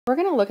We're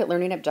going to look at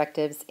learning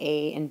objectives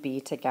A and B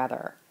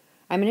together.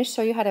 I'm going to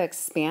show you how to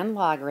expand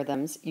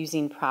logarithms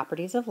using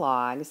properties of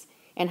logs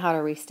and how to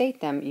restate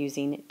them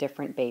using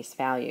different base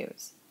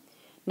values.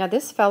 Now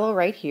this fellow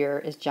right here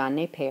is John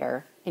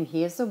Napier, and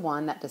he is the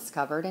one that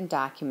discovered and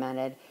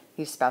documented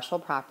these special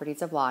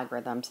properties of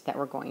logarithms that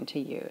we're going to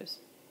use.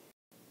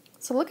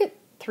 So look at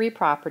three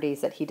properties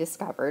that he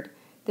discovered.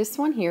 This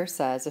one here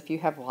says if you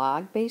have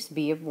log base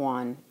b of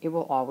 1, it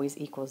will always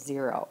equal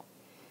 0.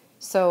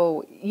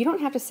 So you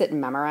don't have to sit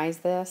and memorize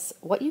this.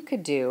 What you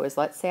could do is,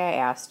 let's say I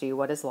asked you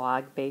what is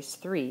log base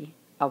 3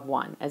 of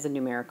 1 as a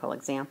numerical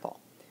example.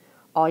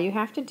 All you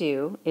have to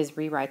do is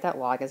rewrite that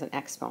log as an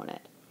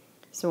exponent.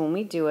 So when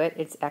we do it,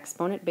 it's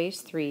exponent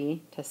base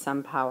 3 to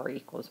some power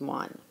equals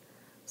 1.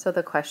 So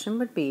the question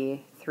would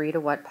be 3 to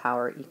what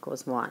power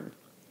equals 1?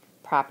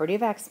 Property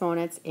of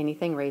exponents,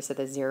 anything raised to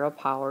the 0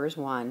 power is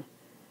 1.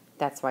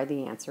 That's why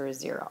the answer is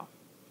 0.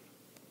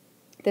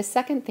 The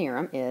second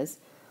theorem is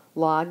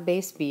log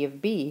base b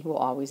of b will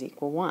always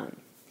equal 1.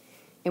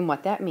 And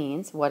what that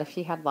means, what if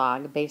you had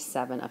log base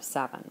 7 of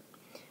 7?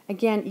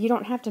 Again, you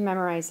don't have to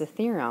memorize the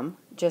theorem.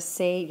 Just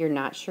say you're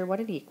not sure what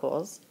it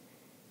equals.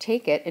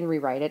 Take it and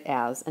rewrite it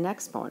as an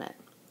exponent.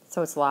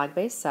 So it's log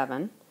base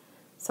 7.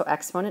 So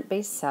exponent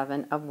base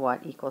 7 of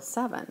what equals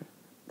 7?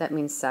 That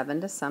means 7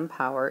 to some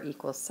power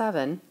equals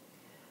 7.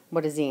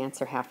 What does the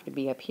answer have to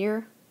be up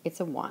here? It's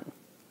a 1.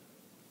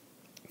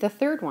 The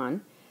third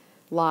one,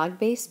 log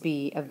base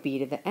b of b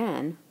to the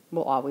n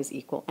will always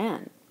equal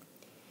n.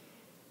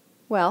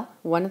 Well,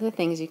 one of the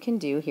things you can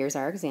do, here's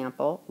our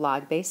example,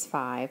 log base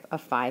 5 of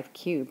 5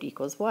 cubed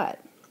equals what?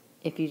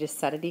 If you just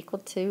set it equal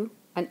to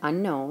an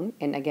unknown,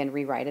 and again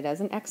rewrite it as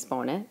an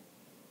exponent,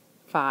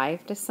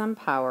 5 to some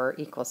power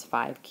equals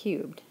 5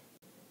 cubed.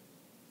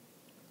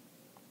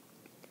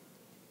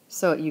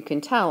 So you can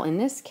tell in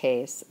this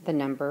case the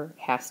number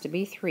has to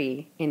be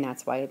 3, and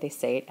that's why they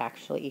say it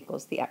actually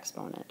equals the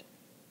exponent.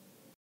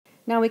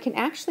 Now we can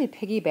actually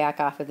piggyback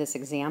off of this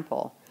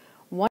example.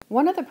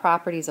 One of the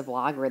properties of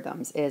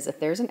logarithms is if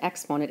there's an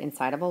exponent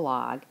inside of a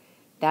log,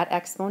 that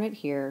exponent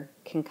here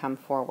can come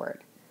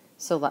forward.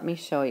 So let me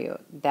show you.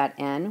 That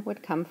n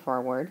would come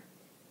forward,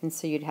 and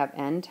so you'd have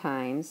n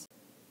times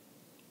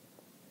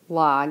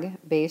log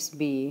base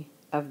b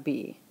of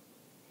b.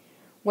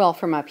 Well,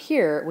 from up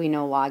here, we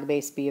know log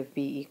base b of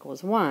b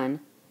equals 1,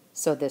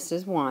 so this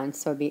is 1,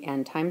 so it'd be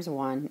n times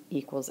 1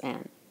 equals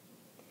n.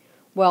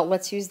 Well,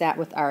 let's use that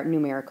with our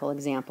numerical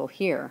example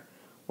here.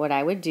 What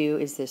I would do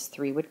is this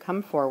 3 would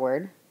come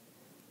forward,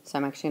 so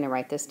I'm actually going to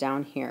write this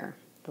down here.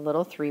 The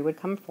little 3 would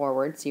come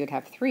forward, so you'd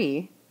have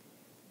 3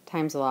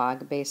 times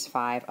log base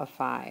 5 of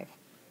 5.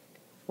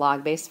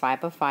 Log base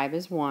 5 of 5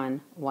 is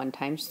 1. 1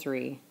 times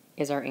 3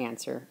 is our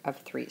answer of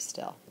 3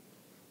 still.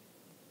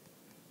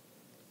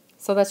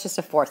 So that's just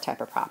a fourth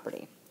type of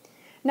property.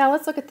 Now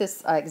let's look at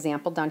this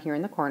example down here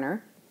in the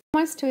corner. It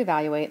wants to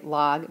evaluate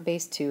log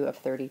base 2 of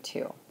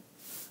 32.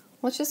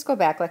 Let's just go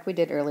back like we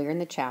did earlier in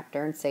the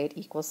chapter and say it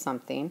equals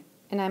something,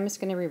 and I'm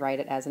just going to rewrite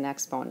it as an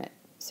exponent.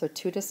 So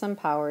 2 to some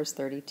power is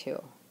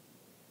 32.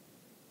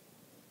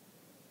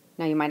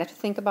 Now you might have to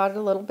think about it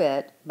a little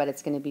bit, but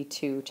it's going to be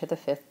 2 to the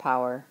 5th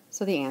power,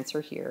 so the answer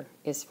here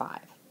is 5.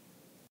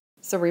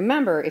 So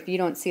remember, if you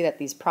don't see that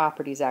these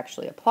properties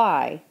actually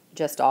apply,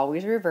 just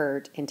always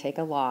revert and take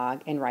a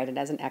log and write it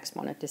as an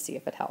exponent to see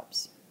if it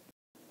helps.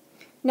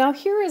 Now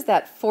here is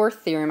that fourth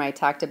theorem I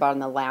talked about in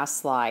the last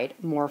slide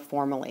more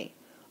formally.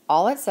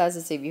 All it says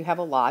is if you have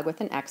a log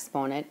with an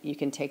exponent, you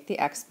can take the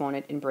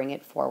exponent and bring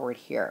it forward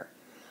here.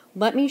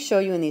 Let me show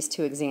you in these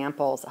two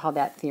examples how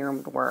that theorem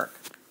would work.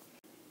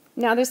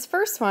 Now this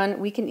first one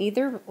we can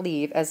either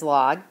leave as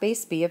log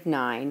base b of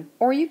 9,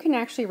 or you can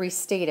actually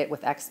restate it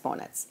with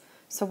exponents.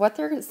 So what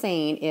they're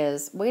saying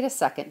is, wait a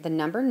second, the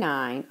number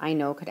 9 I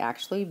know could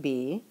actually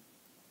be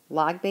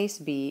log base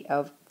b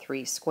of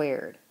 3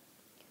 squared.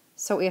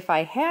 So if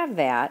I have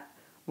that,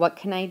 what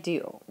can I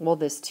do? Well,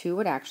 this 2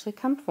 would actually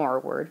come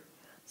forward.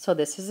 So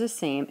this is the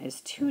same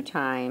as 2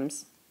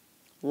 times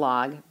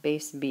log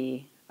base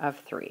b of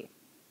 3.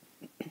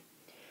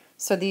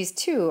 So these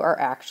two are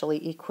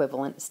actually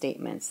equivalent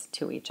statements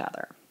to each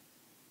other.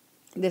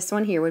 This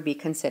one here would be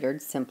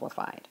considered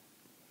simplified.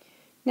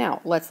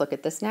 Now let's look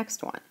at this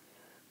next one.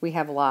 We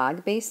have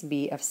log base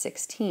b of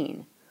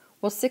 16.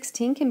 Well,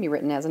 16 can be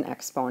written as an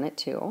exponent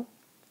too.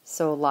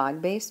 So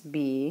log base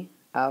b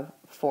of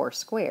 4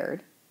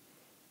 squared.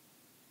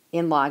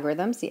 In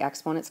logarithms, the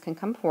exponents can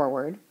come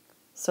forward.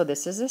 So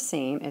this is the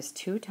same as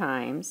 2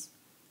 times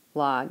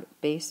log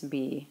base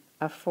b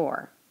of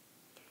 4.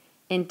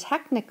 And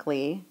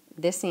technically,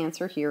 this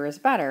answer here is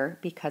better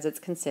because it's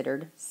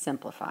considered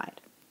simplified.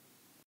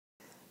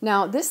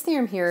 Now, this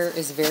theorem here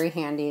is very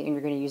handy, and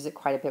you're going to use it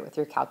quite a bit with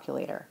your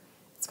calculator.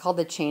 It's called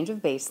the change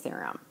of base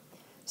theorem.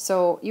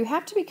 So you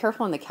have to be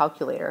careful in the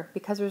calculator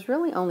because there's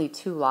really only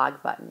 2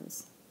 log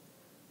buttons.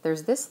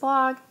 There's this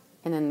log,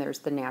 and then there's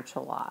the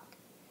natural log.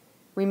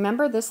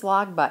 Remember, this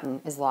log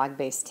button is log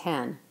base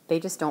 10. They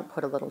just don't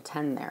put a little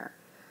 10 there.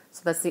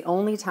 So that's the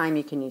only time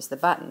you can use the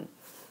button.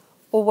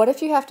 Well, what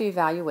if you have to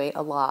evaluate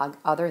a log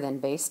other than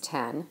base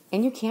 10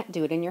 and you can't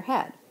do it in your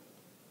head?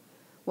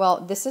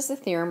 Well, this is the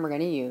theorem we're going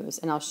to use,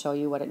 and I'll show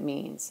you what it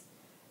means.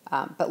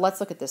 But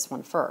let's look at this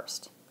one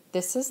first.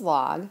 This is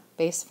log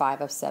base 5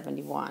 of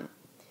 71.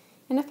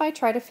 And if I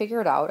try to figure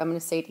it out, I'm going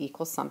to say it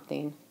equals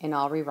something, and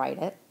I'll rewrite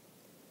it.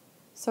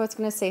 So it's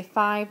going to say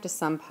 5 to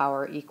some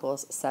power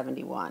equals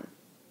 71.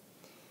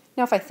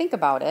 Now, if I think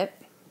about it,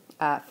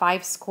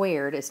 5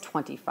 squared is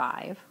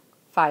 25.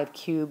 5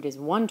 cubed is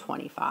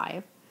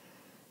 125.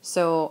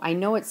 So I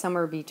know it's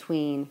somewhere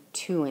between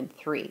 2 and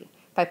 3.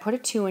 If I put a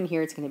 2 in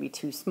here, it's going to be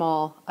too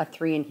small. A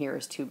 3 in here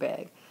is too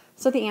big.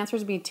 So the answer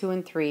is between 2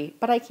 and 3,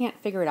 but I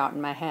can't figure it out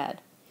in my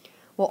head.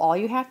 Well, all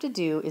you have to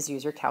do is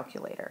use your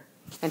calculator.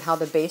 And how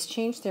the base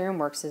change theorem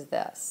works is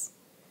this.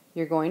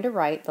 You're going to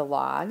write the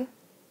log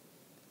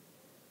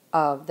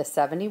of the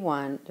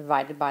 71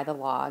 divided by the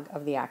log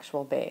of the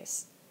actual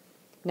base.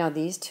 Now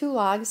these two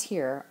logs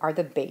here are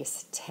the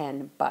base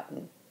 10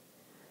 button.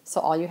 So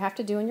all you have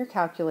to do in your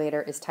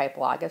calculator is type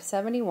log of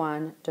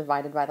 71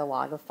 divided by the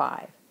log of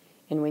 5.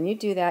 And when you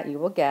do that, you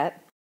will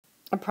get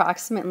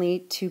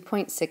approximately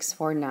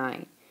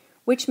 2.649,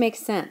 which makes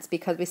sense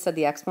because we said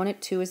the exponent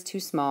 2 is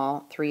too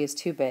small, 3 is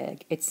too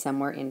big. It's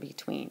somewhere in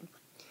between.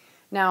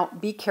 Now,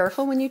 be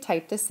careful when you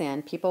type this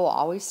in. People will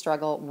always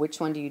struggle, which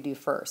one do you do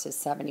first? Is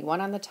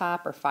 71 on the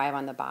top or 5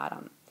 on the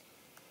bottom?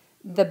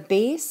 The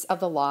base of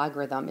the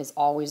logarithm is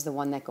always the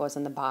one that goes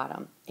on the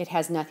bottom. It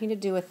has nothing to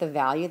do with the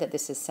value that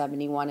this is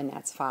 71 and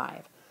that's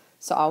 5.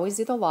 So always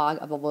do the log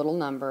of the little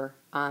number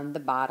on the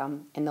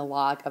bottom and the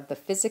log of the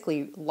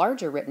physically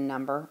larger written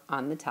number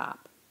on the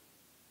top.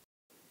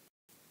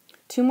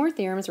 Two more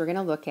theorems we're going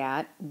to look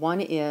at.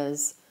 One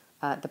is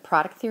the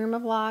product theorem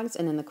of logs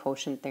and then the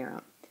quotient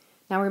theorem.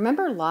 Now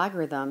remember,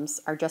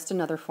 logarithms are just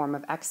another form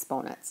of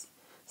exponents,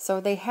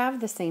 so they have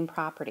the same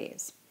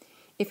properties.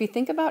 If you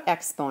think about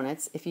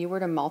exponents, if you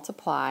were to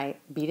multiply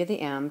b to the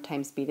m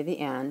times b to the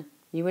n,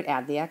 you would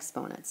add the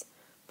exponents.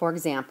 For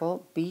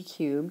example, b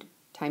cubed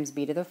times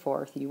b to the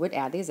 4th, you would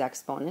add these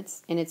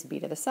exponents, and it's b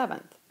to the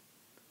 7th.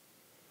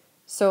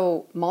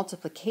 So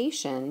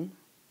multiplication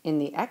in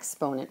the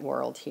exponent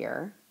world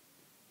here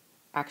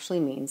actually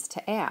means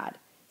to add.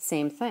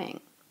 Same thing.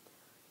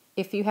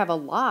 If you have a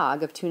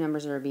log of two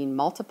numbers that are being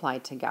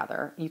multiplied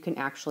together, you can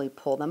actually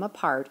pull them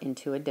apart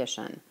into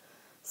addition.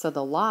 So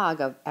the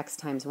log of x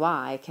times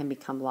y can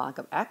become log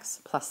of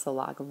x plus the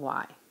log of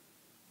y.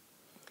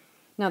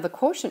 Now the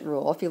quotient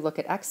rule, if you look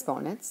at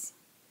exponents,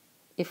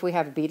 if we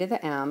have b to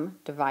the m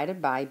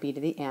divided by b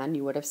to the n,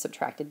 you would have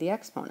subtracted the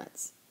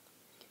exponents.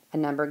 A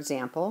number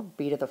example,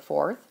 b to the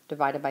 4th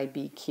divided by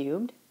b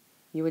cubed,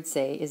 you would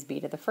say is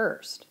b to the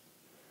 1st.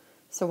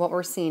 So what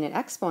we're seeing in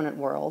exponent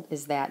world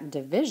is that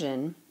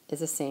division is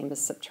the same as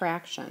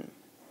subtraction.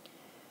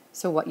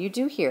 So what you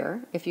do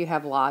here, if you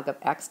have log of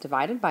x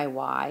divided by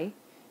y,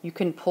 you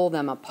can pull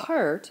them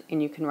apart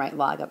and you can write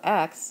log of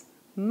x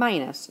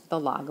minus the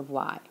log of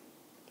y.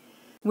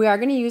 We are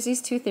going to use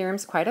these two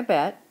theorems quite a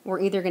bit.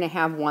 We're either going to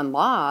have one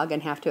log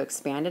and have to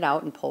expand it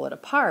out and pull it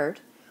apart,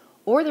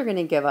 or they're going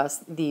to give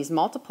us these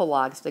multiple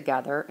logs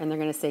together and they're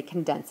going to say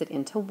condense it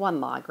into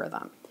one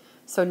logarithm.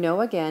 So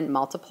know again,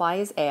 multiply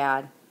is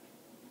add,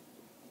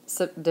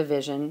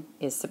 division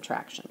is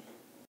subtraction.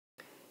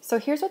 So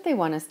here's what they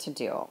want us to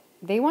do.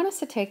 They want us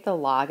to take the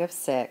log of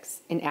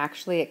 6 and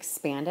actually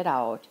expand it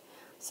out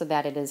so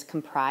that it is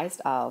comprised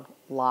of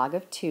log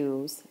of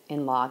 2's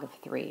and log of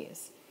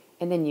 3's.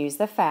 And then use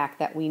the fact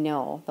that we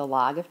know the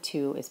log of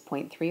 2 is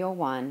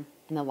 0.301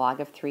 and the log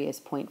of 3 is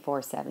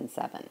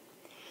 0.477.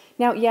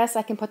 Now, yes,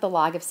 I can put the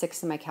log of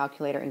 6 in my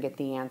calculator and get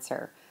the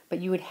answer, but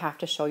you would have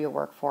to show your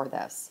work for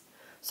this.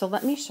 So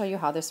let me show you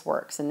how this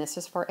works, and this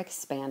is for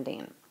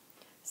expanding.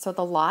 So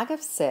the log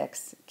of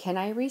 6, can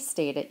I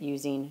restate it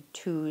using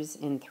 2's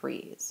and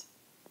 3's?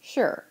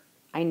 Sure,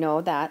 I know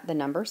that the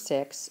number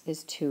 6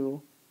 is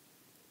 2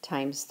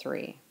 times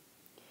 3.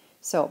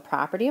 So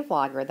property of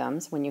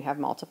logarithms, when you have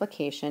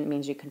multiplication,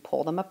 means you can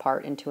pull them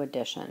apart into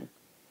addition.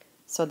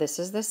 So this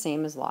is the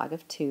same as log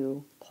of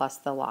 2 plus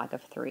the log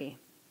of 3.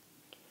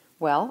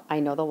 Well, I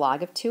know the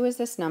log of 2 is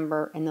this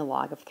number and the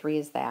log of 3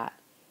 is that.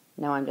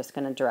 Now I'm just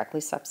going to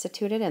directly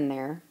substitute it in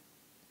there.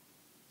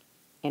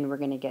 And we're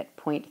going to get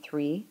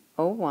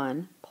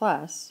 0.301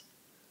 plus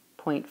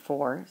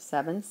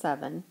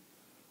 0.477,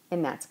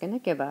 and that's going to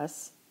give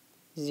us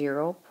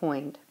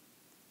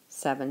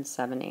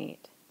 0.778.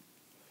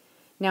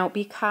 Now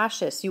be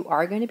cautious. You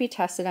are going to be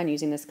tested on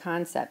using this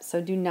concept, so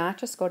do not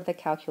just go to the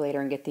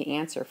calculator and get the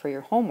answer for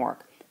your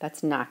homework.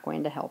 That's not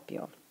going to help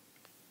you.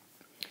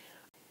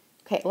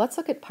 Okay, let's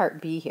look at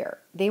part B here.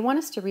 They want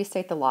us to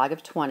restate the log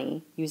of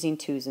 20 using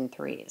 2's and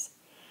 3's.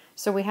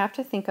 So we have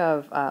to think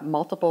of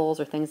multiples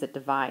or things that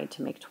divide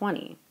to make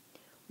 20.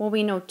 Well,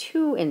 we know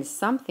 2 in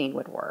something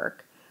would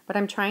work, but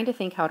I'm trying to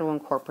think how to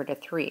incorporate a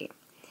 3.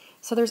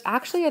 So there's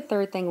actually a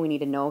third thing we need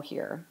to know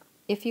here.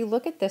 If you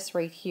look at this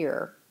right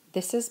here,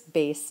 this is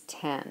base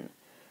 10.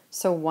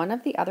 So one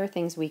of the other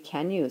things we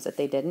can use that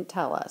they didn't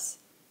tell us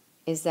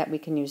is that we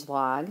can use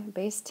log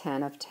base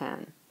 10 of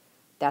 10.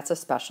 That's a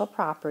special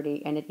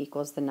property and it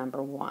equals the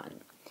number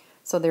 1.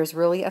 So there's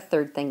really a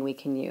third thing we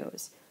can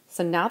use.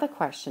 So now the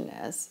question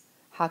is,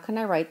 how can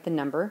I write the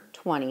number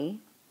 20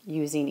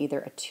 using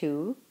either a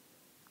 2,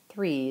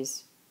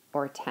 3's,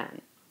 or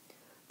 10?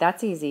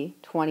 That's easy.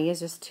 20 is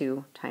just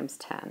 2 times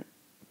 10.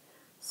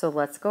 So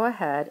let's go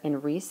ahead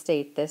and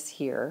restate this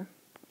here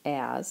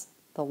as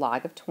the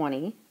log of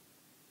 20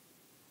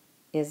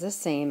 is the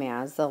same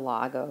as the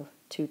log of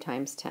 2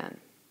 times 10.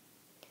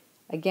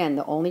 Again,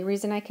 the only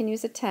reason I can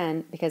use a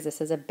 10 because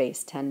this is a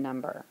base 10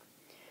 number.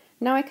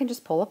 Now I can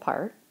just pull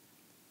apart.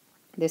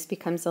 This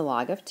becomes the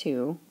log of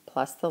 2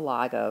 plus the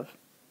log of,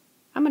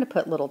 I'm going to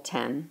put little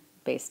 10,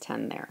 base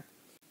 10 there.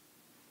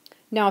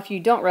 Now if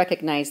you don't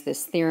recognize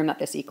this theorem that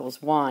this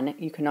equals 1,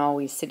 you can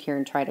always sit here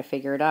and try to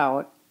figure it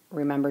out.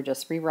 Remember,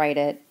 just rewrite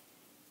it.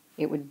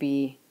 It would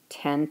be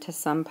 10 to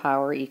some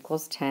power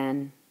equals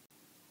 10.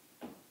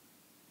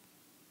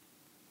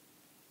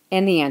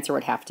 And the answer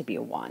would have to be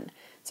a 1.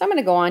 So I'm going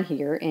to go on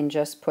here and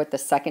just put the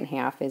second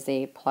half as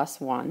a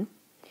plus 1.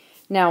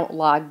 Now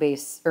log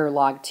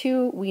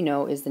 2 we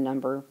know is the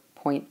number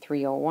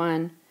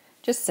 0.301.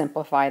 Just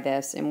simplify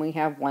this and we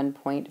have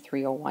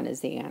 1.301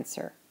 as the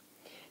answer.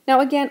 Now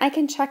again, I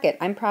can check it.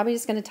 I'm probably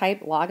just going to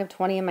type log of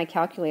 20 in my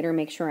calculator and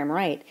make sure I'm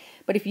right.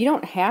 But if you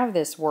don't have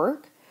this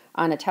work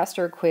on a test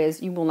or a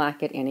quiz, you will not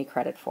get any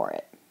credit for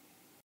it.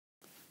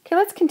 Okay,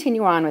 let's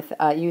continue on with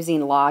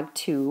using log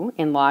 2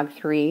 and log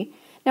 3.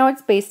 Now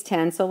it's base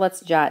 10, so let's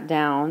jot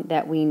down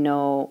that we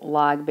know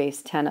log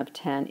base 10 of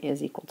 10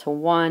 is equal to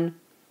 1.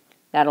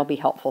 That'll be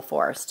helpful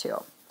for us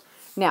too.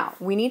 Now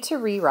we need to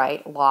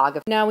rewrite log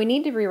of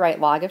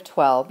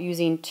 12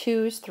 using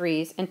 2's,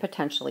 3's, and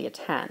potentially a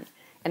 10.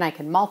 And I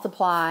can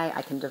multiply,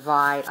 I can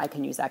divide, I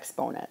can use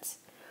exponents.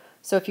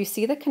 So if you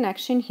see the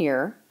connection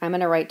here, I'm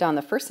going to write down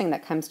the first thing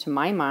that comes to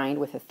my mind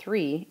with a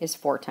 3 is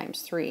 4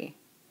 times 3.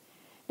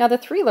 Now the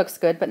 3 looks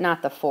good, but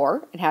not the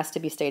 4. It has to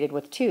be stated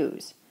with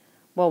 2's.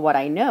 Well, what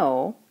I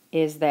know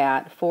is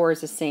that 4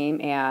 is the same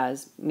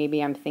as,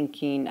 maybe I'm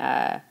thinking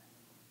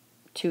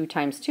 2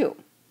 times 2,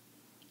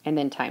 and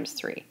then times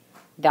 3.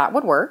 That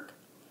would work.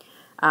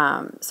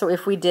 So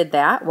if we did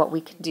that, what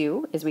we can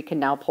do is we can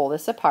now pull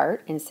this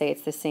apart and say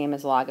it's the same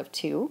as log of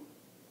 2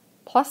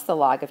 plus the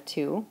log of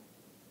 2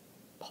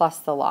 plus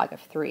the log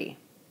of 3.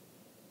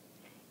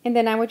 And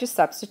then I would just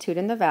substitute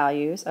in the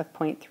values of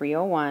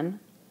 0.301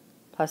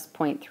 plus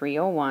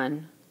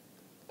 0.301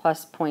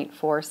 plus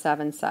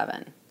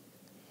 0.477.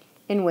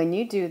 And when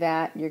you do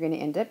that, you're going to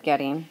end up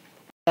getting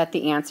that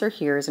the answer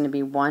here is going to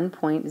be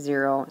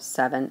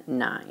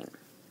 1.079.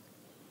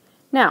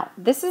 Now,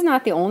 this is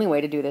not the only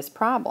way to do this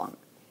problem.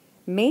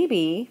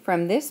 Maybe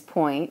from this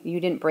point, you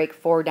didn't break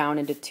 4 down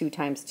into 2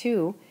 times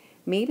 2.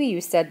 Maybe you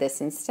said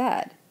this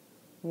instead.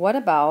 What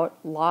about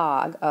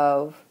log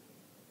of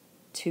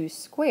 2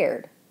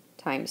 squared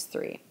times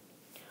 3?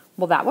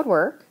 Well, that would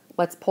work.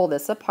 Let's pull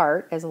this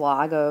apart as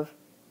log of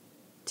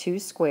 2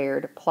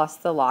 squared plus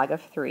the log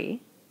of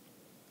 3.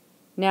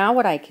 Now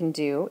what I can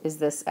do is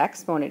this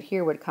exponent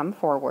here would come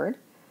forward,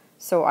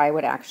 so I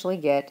would actually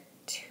get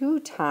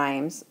 2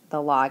 times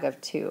the log of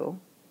 2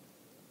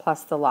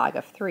 plus the log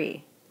of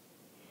 3.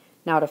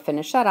 Now to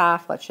finish that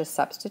off, let's just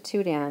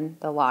substitute in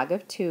the log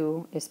of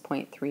 2 is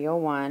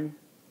 0.301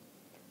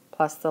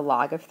 plus the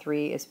log of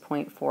 3 is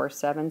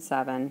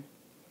 0.477,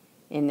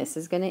 and this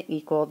is going to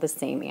equal the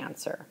same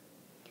answer.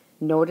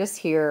 Notice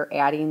here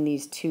adding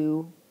these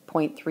two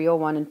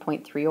 0.301 and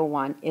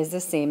 0.301 is the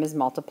same as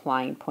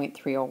multiplying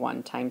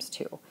 0.301 times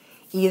 2.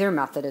 Either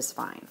method is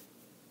fine.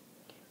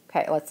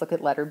 Okay, let's look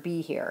at letter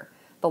B here,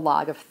 the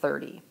log of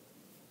 30.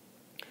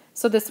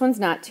 So this one's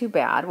not too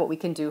bad. What we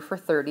can do for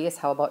 30 is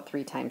how about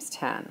 3 times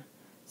 10?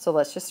 So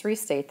let's just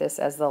restate this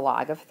as the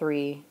log of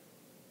 3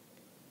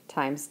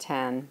 times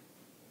 10.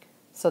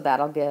 So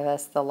that'll give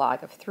us the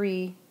log of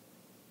 3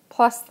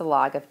 plus the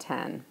log of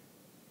 10.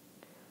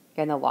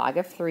 Again, the log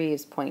of 3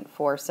 is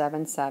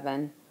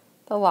 0.477.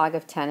 The log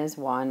of 10 is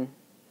 1.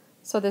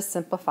 So this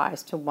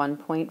simplifies to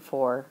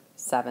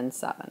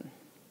 1.477.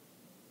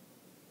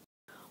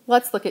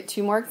 Let's look at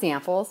 2 more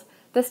examples.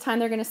 This time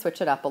they're going to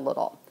switch it up a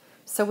little.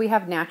 So we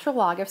have natural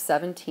log of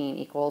 17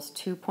 equals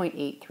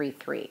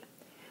 2.833.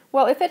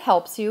 Well, if it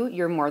helps you,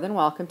 you're more than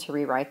welcome to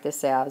rewrite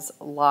this as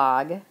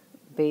log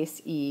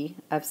base E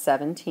of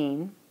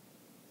 17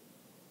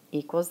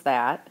 equals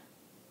that.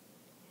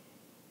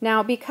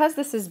 Now, because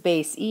this is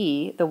base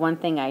E, the one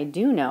thing I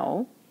do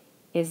know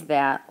is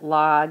that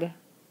log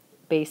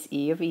base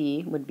E of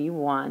E would be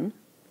 1.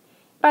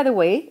 By the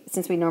way,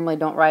 since we normally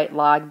don't write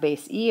log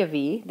base E of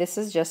E, this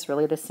is just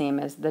really the same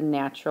as the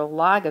natural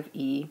log of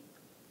E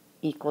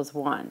equals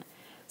 1.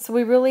 So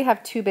we really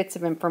have 2 bits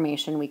of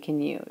information we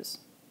can use.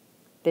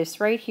 This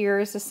right here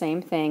is the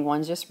same thing.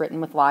 One's just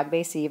written with log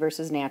base E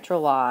versus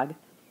natural log.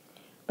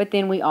 But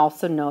then we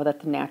also know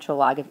that the natural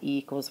log of E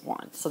equals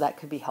 1. So that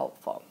could be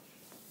helpful.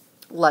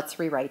 Let's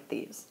rewrite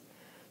these.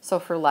 So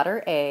for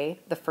letter A,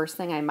 the first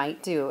thing I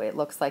might do, it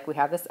looks like we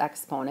have this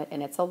exponent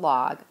and it's a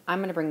log. I'm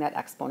going to bring that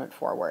exponent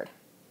forward.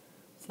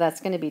 So that's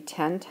going to be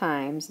 10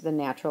 times the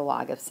natural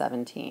log of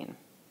 17.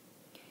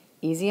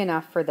 Easy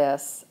enough for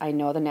this. I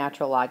know the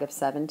natural log of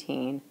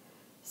 17.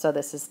 So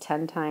this is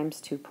 10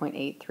 times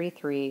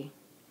 2.833,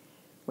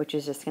 which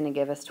is just going to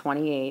give us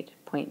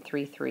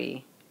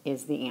 28.33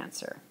 is the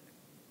answer.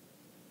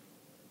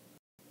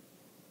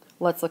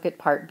 Let's look at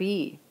part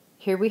B.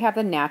 Here we have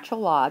the natural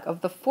log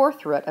of the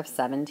fourth root of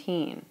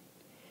 17.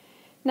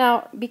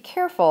 Now, be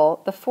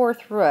careful, the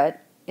fourth root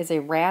is a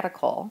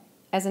radical.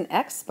 As an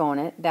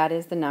exponent, that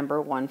is the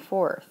number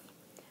 1/4.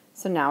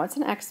 So now it's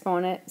an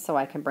exponent, so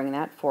I can bring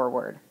that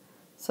forward.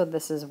 So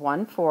this is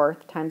 1/4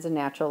 times the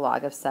natural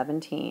log of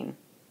 17.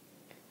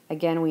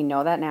 Again, we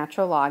know that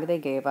natural log they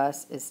gave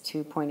us is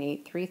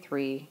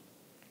 2.833.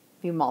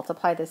 If you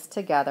multiply this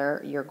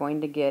together, you're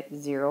going to get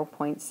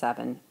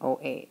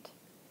 0.708.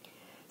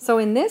 So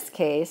in this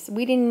case,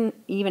 we didn't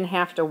even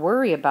have to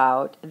worry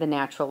about the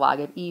natural log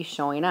of e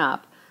showing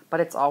up, but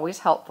it's always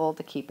helpful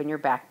to keep in your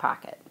back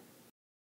pocket.